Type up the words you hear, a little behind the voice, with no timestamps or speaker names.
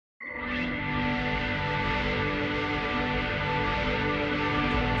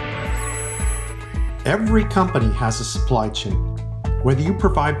Every company has a supply chain. Whether you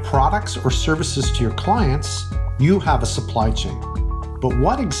provide products or services to your clients, you have a supply chain. But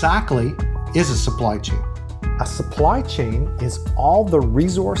what exactly is a supply chain? A supply chain is all the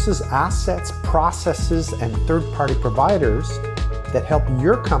resources, assets, processes, and third-party providers that help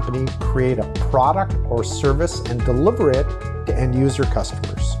your company create a product or service and deliver it to end-user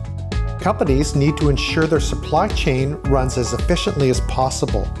customers. Companies need to ensure their supply chain runs as efficiently as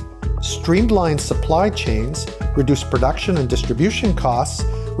possible. Streamlined supply chains reduce production and distribution costs,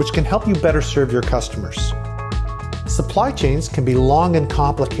 which can help you better serve your customers. Supply chains can be long and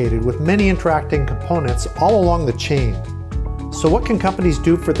complicated with many interacting components all along the chain. So what can companies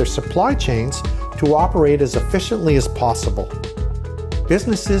do for their supply chains to operate as efficiently as possible?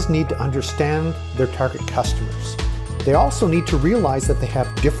 Businesses need to understand their target customers. They also need to realize that they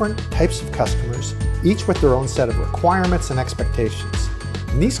have different types of customers, each with their own set of requirements and expectations.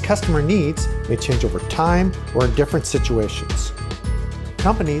 And these customer needs may change over time or in different situations.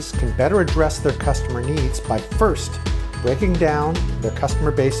 Companies can better address their customer needs by first breaking down their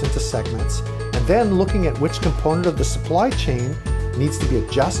customer base into segments and then looking at which component of the supply chain needs to be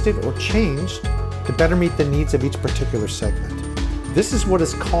adjusted or changed to better meet the needs of each particular segment. This is what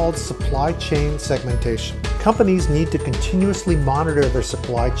is called supply chain segmentation. Companies need to continuously monitor their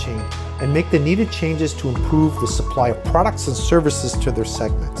supply chain and make the needed changes to improve the supply of products and services to their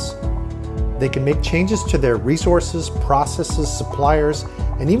segments. They can make changes to their resources, processes, suppliers,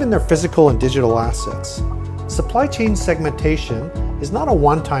 and even their physical and digital assets. Supply chain segmentation is not a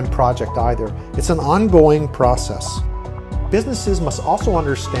one-time project either. It's an ongoing process. Businesses must also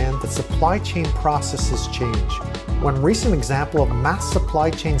understand that supply chain processes change. One recent example of mass supply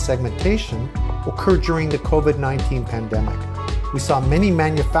chain segmentation occurred during the COVID-19 pandemic. We saw many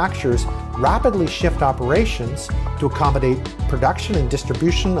manufacturers rapidly shift operations to accommodate production and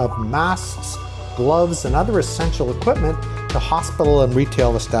distribution of masks, gloves, and other essential equipment to hospital and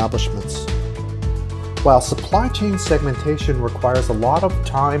retail establishments. While supply chain segmentation requires a lot of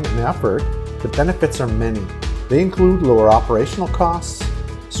time and effort, the benefits are many. They include lower operational costs,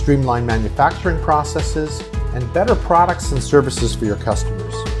 streamlined manufacturing processes, and better products and services for your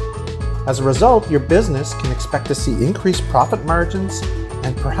customers. As a result, your business can expect to see increased profit margins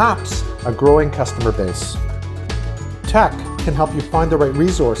and perhaps a growing customer base. Tech can help you find the right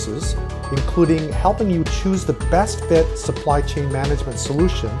resources, including helping you choose the best fit supply chain management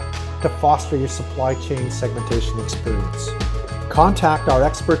solution to foster your supply chain segmentation experience. Contact our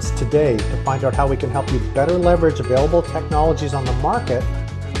experts today to find out how we can help you better leverage available technologies on the market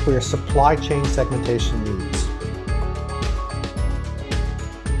for your supply chain segmentation needs.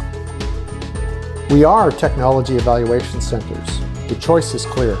 We are technology evaluation centers. The choice is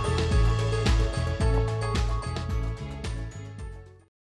clear.